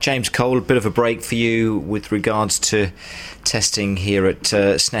James Cole, a bit of a break for you with regards to testing here at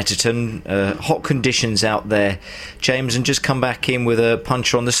Snetterton. Hot conditions out there, James, and just come back in with a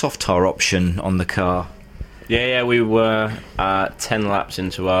puncher on the soft tyre option on the car. Yeah, we were 10 laps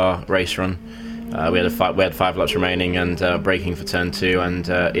into our race run. We had 5 laps remaining and braking for turn 2, and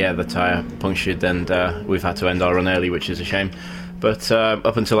the tyre punctured, and we've had to end our run early, which is a shame. But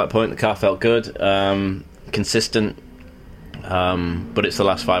up until that point, the car felt good, consistent. But it's the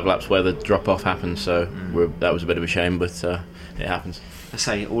last 5 laps where the drop-off happened, so that was a bit of a shame, but it happens. I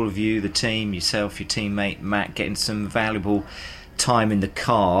say, all of you, the team, yourself, your teammate Matt, getting some valuable time in the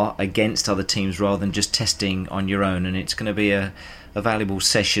car against other teams rather than just testing on your own, and it's going to be a valuable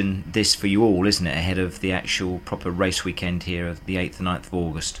session this for you all, isn't it, ahead of the actual proper race weekend here of the 8th and 9th of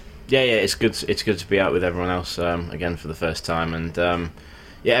August. Yeah, it's good to be out with everyone else again for the first time, and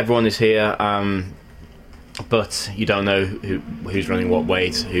everyone is here. But you don't know who's running what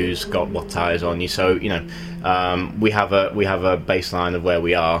weight, who's got what tyres on you. So we have a baseline of where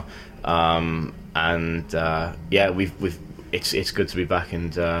we are, it's good to be back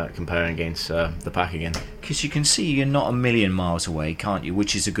and comparing against the pack again. Because you can see you're not a million miles away, can't you?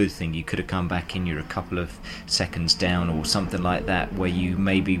 Which is a good thing. You could have come back in, you're a couple of seconds down or something like that, where you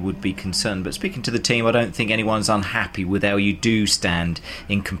maybe would be concerned. But speaking to the team, I don't think anyone's unhappy with how you do stand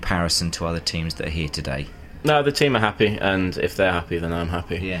in comparison to other teams that are here today. No, the team are happy, and if they're happy, then I'm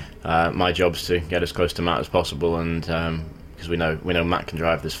happy. Yeah. My job's to get as close to Matt as possible, and because we know Matt can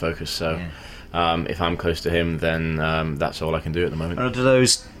drive this Focus, so if I'm close to him, then that's all I can do at the moment. And do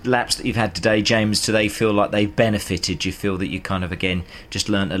those laps that you've had today, James, do they feel like they've benefited? Do you feel that you kind of, again, just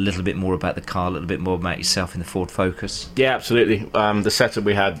learnt a little bit more about the car, a little bit more about yourself in the Ford Focus? Yeah, absolutely. The setup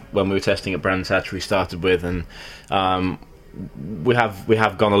we had when we were testing at Brands Hatch, we started with, and we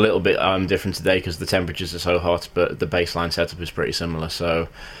have gone a little bit different today because the temperatures are so hot, but the baseline setup is pretty similar. So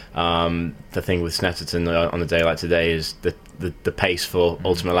the thing with Snetterton on a day like today is the pace for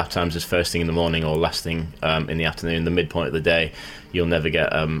ultimate lap times is first thing in the morning or last thing in the afternoon. The midpoint of the day, you'll never get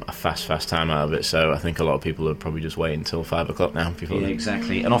a fast time out of it. So I think a lot of people are probably just waiting until 5 o'clock now. Yeah,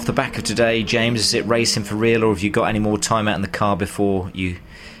 exactly. And off the back of today, James, is it racing for real, or have you got any more time out in the car before you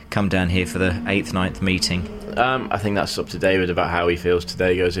come down here for the 8th, 9th meeting? I think that's up to David about how he feels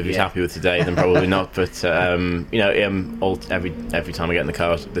today goes. If he's happy with today, then probably not. But every time I get in the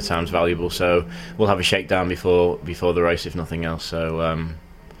car, the time's valuable. So we'll have a shakedown before the race, if nothing else. So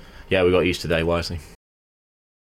we got used today wisely.